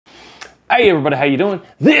Hey everybody, how you doing?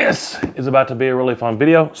 This is about to be a really fun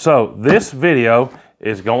video. So this video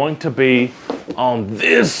is going to be on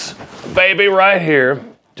this baby right here,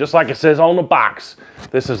 just like it says on the box.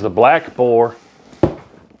 This is the Black Boar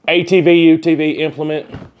ATV UTV implement.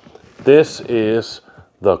 This is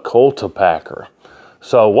the Cultipacker.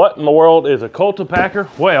 So what in the world is a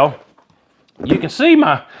Cultipacker? Well, you can see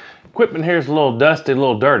my equipment here is a little dusty, a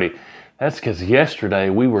little dirty. That's because yesterday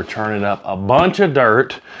we were turning up a bunch of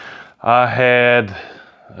dirt. I had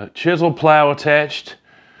a chisel plow attached,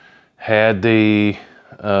 had the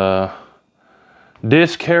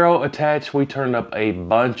disc harrow attached. We turned up a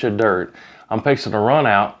bunch of dirt. I'm fixing to run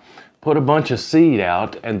out, put a bunch of seed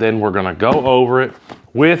out, and then we're gonna go over it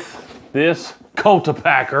with this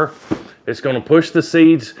Cultipacker. It's gonna push the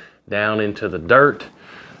seeds down into the dirt.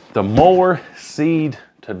 The more seed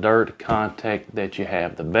to dirt contact that you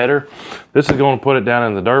have, the better. This is going to put it down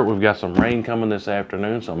in the dirt. We've got some rain coming this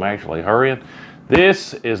afternoon, so I'm actually hurrying.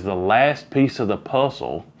 This is the last piece of the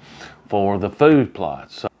puzzle for the food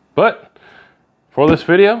plots. But for this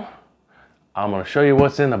video, I'm going to show you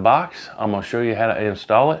what's in the box. I'm going to show you how to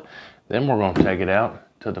install it. Then we're going to take it out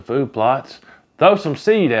to the food plots, throw some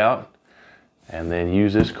seed out, and then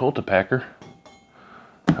use this Cultipacker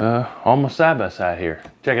on my side-by-side here.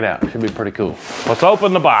 Check it out, it should be pretty cool. Let's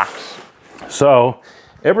open the box. So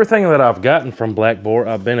everything that I've gotten from Black Boar,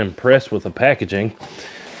 I've been impressed with the packaging.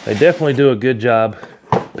 They definitely do a good job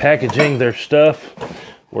packaging their stuff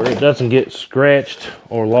where it doesn't get scratched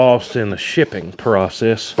or lost in the shipping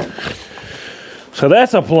process. So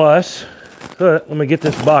that's a plus. But let me get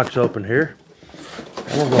this box open here.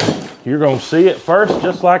 You're gonna see it first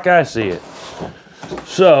just like I see it.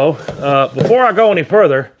 So, before I go any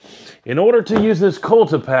further, in order to use this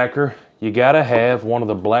Cultipacker, you gotta have one of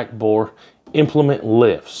the Black Boar implement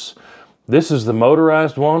lifts. This is the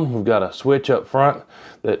motorized one. We've got a switch up front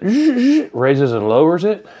that raises and lowers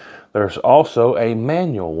it. There's also a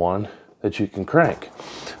manual one that you can crank.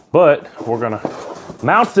 But we're gonna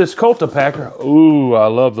mount this Cultipacker. Ooh, I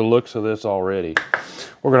love the looks of this already.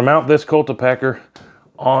 We're gonna mount this Cultipacker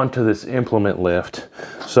onto this implement lift.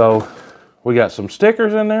 So, we got some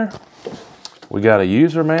stickers in there. We got a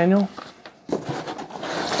user manual.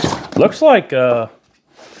 Looks like, I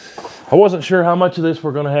wasn't sure how much of this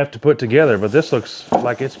we're gonna have to put together, but this looks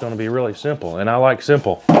like it's gonna be really simple, and I like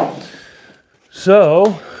simple. So,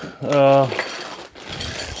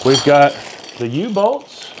 we've got the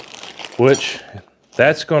U-bolts, which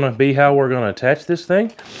that's gonna be how we're gonna attach this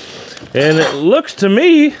thing. And it looks to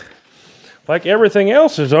me like everything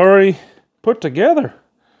else is already put together.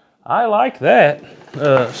 I like that.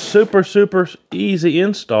 Super easy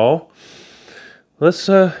install. Let's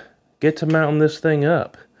get to mounting this thing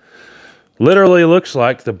up. Literally looks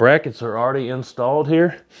like the brackets are already installed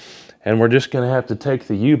here, and we're just gonna have to take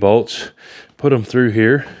the U-bolts, put them through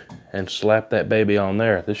here, and slap that baby on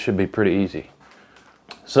there. This should be pretty easy.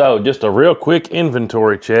 So just a real quick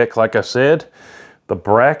inventory check. Like I said, the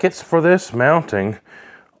brackets for this mounting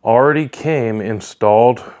already came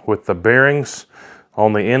installed with the bearings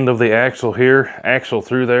on the end of the axle here, axle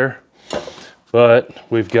through there. But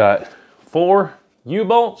we've got 4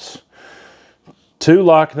 U-bolts, 2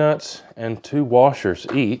 lock nuts, and 2 washers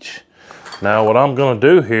each. Now what I'm gonna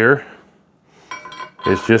do here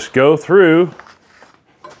is just go through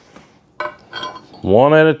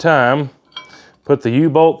one at a time, put the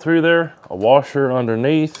U-bolt through there, a washer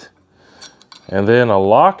underneath, and then a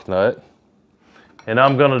lock nut. And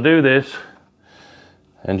I'm gonna do this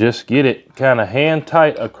and just get it kind of hand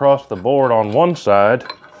tight across the board on one side,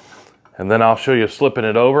 and then I'll show you slipping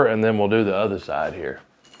it over, and then we'll do the other side here.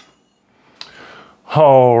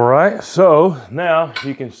 All right, so now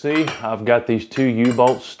you can see I've got these 2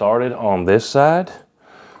 U-bolts started on this side.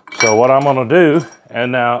 So what I'm gonna do,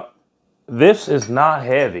 and now this is not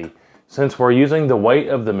heavy. Since we're using the weight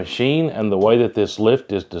of the machine and the way that this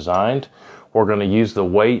lift is designed, we're gonna use the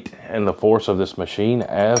weight and the force of this machine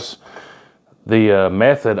as the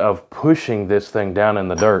method of pushing this thing down in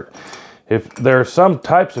the dirt. If there are some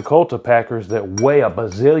types of Cultipackers that weigh a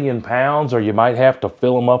bazillion pounds, or you might have to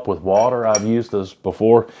fill them up with water. I've used this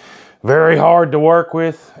before. Very hard to work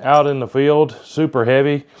with out in the field, super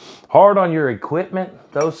heavy. Hard on your equipment,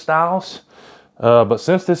 those styles. But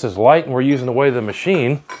since this is light and we're using the weight of the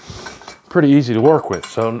machine, pretty easy to work with.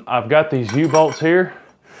 So I've got these U-bolts here,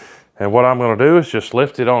 and what I'm gonna do is just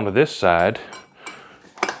lift it onto this side.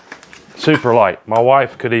 Super light. My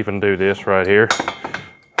wife could even do this right here.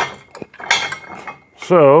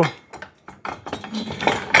 So,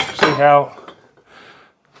 see how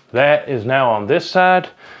that is now on this side?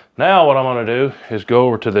 Now what I'm gonna do is go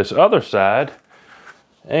over to this other side,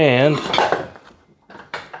 and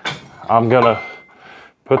I'm gonna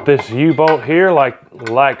put this U-bolt here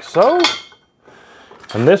like so,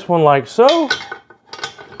 and this one like so.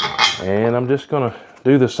 And I'm just gonna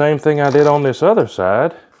do the same thing I did on this other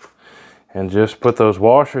side and just put those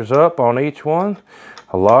washers up on each one,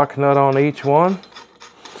 a lock nut on each one.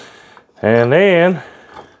 And then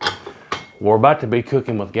we're about to be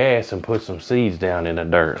cooking with gas and put some seeds down in the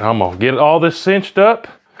dirt. I'm gonna get all this cinched up,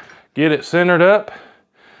 get it centered up,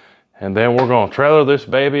 and then we're gonna trailer this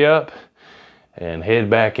baby up and head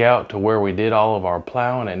back out to where we did all of our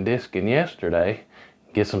plowing and disking yesterday,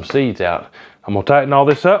 get some seeds out. I'm gonna tighten all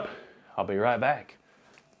this up. I'll be right back.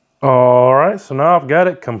 All right, so now I've got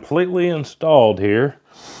it completely installed here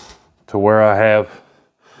to where I have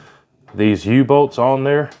these U-bolts on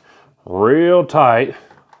there real tight.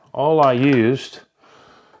 All I used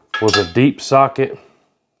was a deep socket,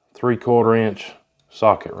 3/4 inch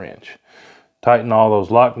socket wrench. Tighten all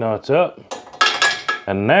those lock nuts up.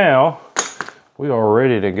 And now we are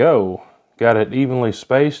ready to go. Got it evenly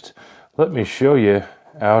spaced. Let me show you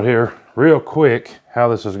out here real quick how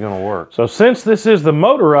this is gonna work. So since this is the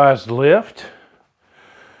motorized lift,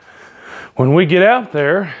 when we get out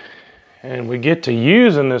there and we get to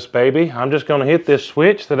using this baby, I'm just gonna hit this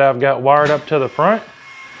switch that I've got wired up to the front.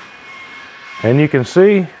 And you can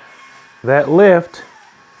see that lift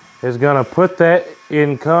is gonna put that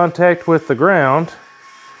in contact with the ground.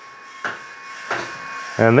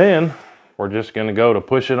 And then we're just gonna go to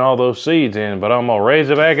pushing all those seeds in, but I'm gonna raise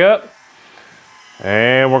it back up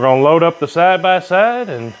and we're gonna load up the side by side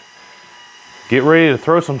and get ready to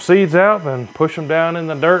throw some seeds out and push them down in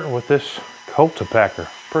the dirt with this cultipacker.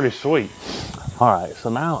 Pretty sweet. All right,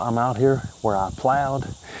 so now I'm out here where I plowed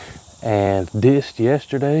and disced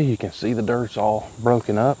yesterday. You can see the dirt's all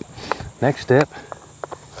broken up. Next step,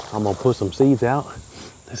 I'm gonna put some seeds out.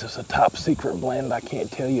 This is a top secret blend I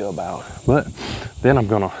can't tell you about. But then I'm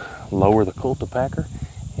gonna lower the cultipacker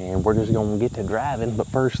and we're just gonna get to driving. But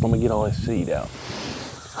first, let me get all this seed out.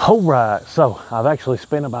 All right, so I've actually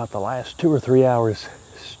spent about the last 2 or 3 hours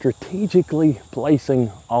strategically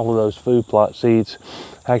placing all of those food plot seeds.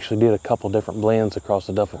 I actually did a couple different blends across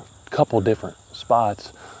a couple different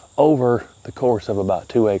spots over the course of about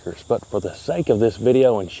 2 acres. But for the sake of this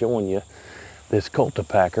video and showing you this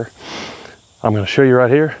cultipacker, I'm gonna show you right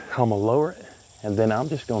here. I'm gonna lower it and then I'm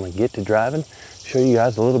just gonna get to driving, show you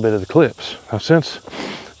guys a little bit of the clips. Now since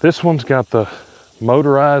this one's got the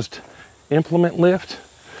motorized implement lift,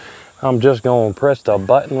 I'm just gonna press the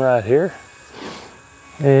button right here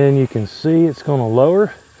and you can see it's gonna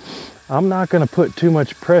lower. I'm not gonna put too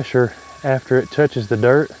much pressure after it touches the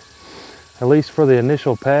dirt, at least for the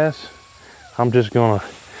initial pass. I'm just gonna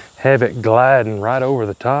have it gliding right over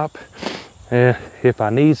the top. And if I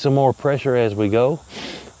need some more pressure as we go,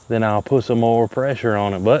 then I'll put some more pressure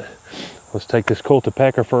on it. But let's take this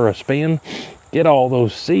cultipacker for a spin, get all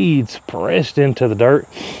those seeds pressed into the dirt,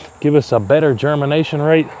 give us a better germination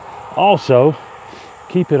rate. Also,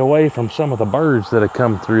 keep it away from some of the birds that have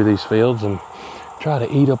come through these fields and try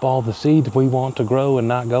to eat up all the seeds we want to grow and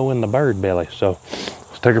not go in the bird belly. So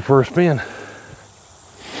let's take it for a spin.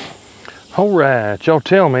 All right, y'all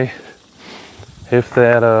tell me if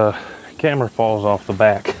that camera falls off the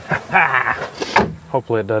back.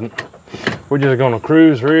 Hopefully it doesn't. We're just gonna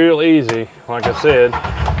cruise real easy. Like I said,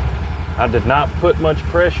 I did not put much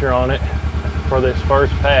pressure on it for this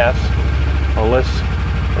first pass. So let's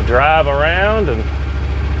drive around and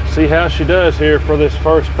see how she does here for this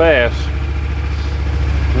first pass.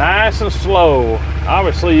 Nice and slow.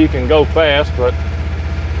 Obviously you can go fast, but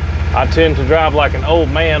I tend to drive like an old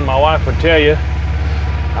man. My wife would tell you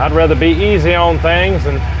I'd rather be easy on things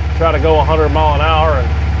than try to go 100 miles an hour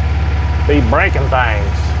and be breaking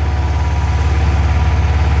things.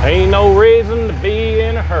 Ain't no reason to be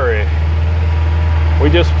in a hurry. We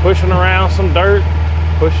just pushing around some dirt,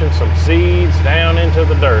 pushing some seeds down into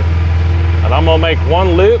the dirt. And I'm gonna make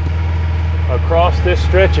one loop across this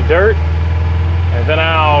stretch of dirt, and then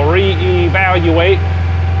I'll re-evaluate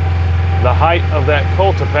the height of that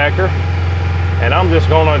cultipacker, and I'm just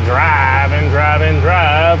gonna drive and drive and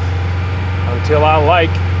drive until I like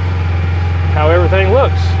how everything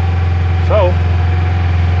looks. So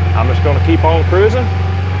I'm just gonna keep on cruising.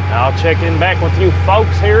 I'll check in back with you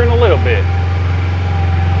folks here in a little bit.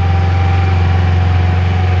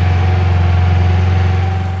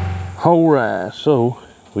 All right, so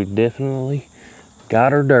we definitely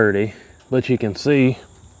got her dirty, but you can see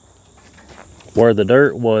where the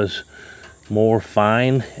dirt was more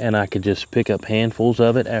fine and I could just pick up handfuls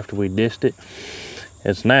of it after we dished it.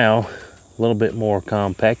 It's now a little bit more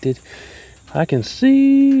compacted. I can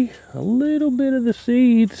see a little bit of the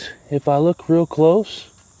seeds if I look real close.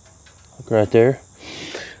 Look right there.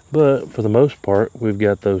 but for the most part, we've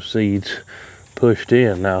got those seeds pushed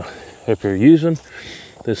in. Now, if you're using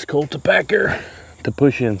this Cultipacker to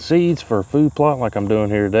push in seeds for a food plot like I'm doing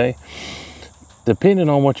here today, depending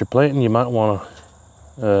on what you're planting, you might want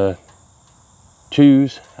to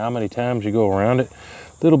choose how many times you go around it.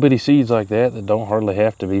 Little bitty seeds like that don't hardly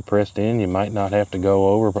have to be pressed in. You might not have to go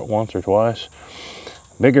over but once or twice.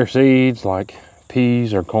 Bigger seeds like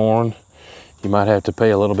peas or corn, you might have to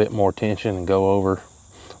pay a little bit more attention and go over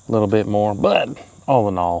a little bit more. But all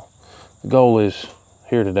in all, the goal is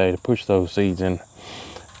here today to push those seeds in,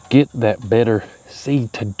 get that better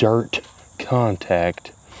seed to dirt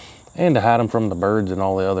contact, and to hide them from the birds and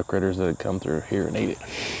all the other critters that come through here and eat it.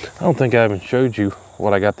 I don't think I even showed you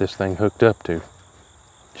what I got this thing hooked up to.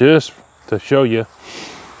 Just to show you,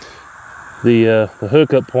 the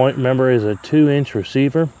hookup point, remember, is a 2-inch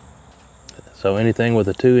receiver. So anything with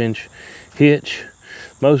a 2-inch hitch.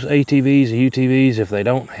 Most ATVs and UTVs, if they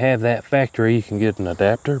don't have that factory, you can get an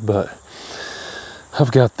adapter. But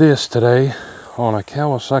I've got this today on a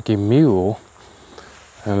Kawasaki mule.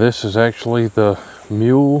 And this is actually the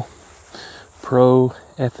Mule Pro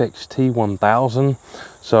FXT 1000.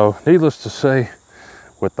 So needless to say,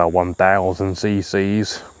 with the 1000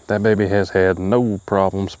 cc's, that baby has had no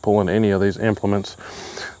problems pulling any of these implements.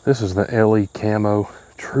 This is the LE Camo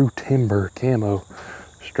True Timber Camo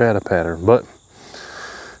strata pattern. But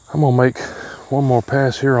I'm gonna make one more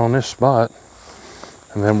pass here on this spot,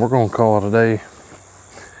 and then we're gonna call it a day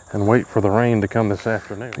and wait for the rain to come this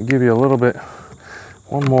afternoon. I'll give you a little bit,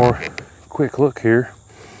 one more quick look here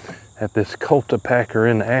at this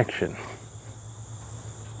Cultipacker in action.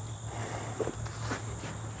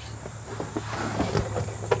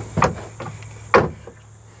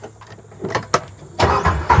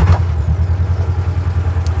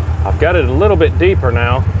 I've got it a little bit deeper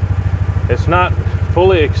now. It's not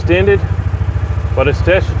fully extended, but it's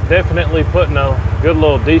definitely putting a good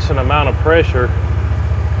little decent amount of pressure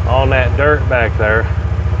on that dirt back there.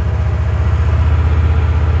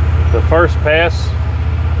 The first pass,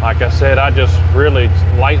 like I said, I just really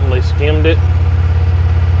lightly skimmed it,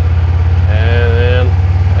 and then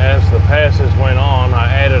as the passes went on, I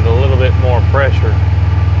added a little bit more pressure.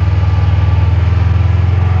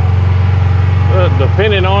 But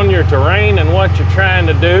depending on your terrain and what you're trying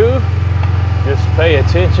to do, just pay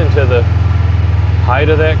attention to the height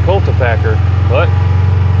of that Cultipacker. But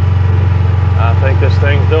I think this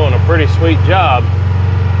thing's doing a pretty sweet job.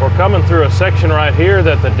 We're coming through a section right here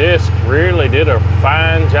that the disc really did a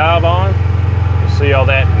fine job on. You see all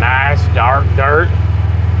that nice dark dirt,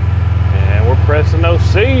 and we're pressing those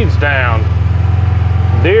seeds down.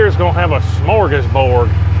 Deer's gonna have a smorgasbord.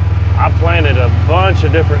 I planted a bunch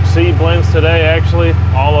of different seed blends today, actually,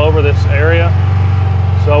 all over this area.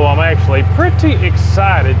 So I'm actually pretty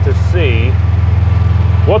excited to see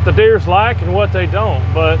what the deer's like and what they don't.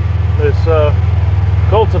 But this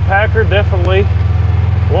Cultipacker, definitely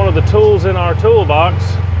one of the tools in our toolbox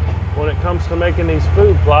when it comes to making these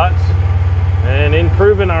food plots and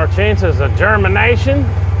improving our chances of germination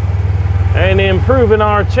and improving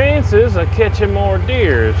our chances of catching more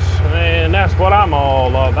deers. And that's what I'm all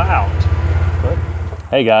about. But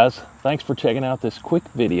hey guys, thanks for checking out this quick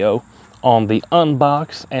video on the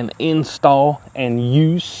unbox and install and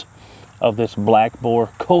use of this Black Boar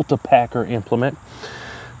Cultipacker implement.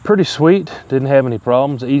 Pretty sweet, didn't have any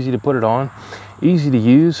problems, easy to put it on, easy to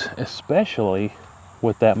use, especially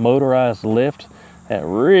with that motorized lift that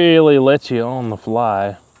really lets you on the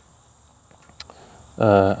fly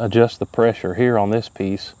adjust the pressure. Here on this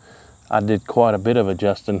piece, I did quite a bit of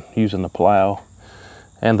adjusting using the plow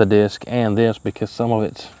and the disc and this, because some of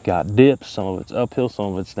it's got dips, some of it's uphill,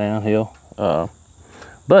 some of it's downhill.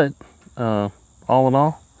 But all in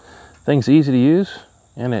all, things easy to use,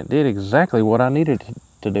 and it did exactly what I needed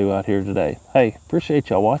to do out here today. Hey, appreciate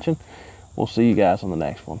y'all watching. We'll see you guys on the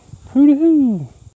next one. Hoo-dee-hoo.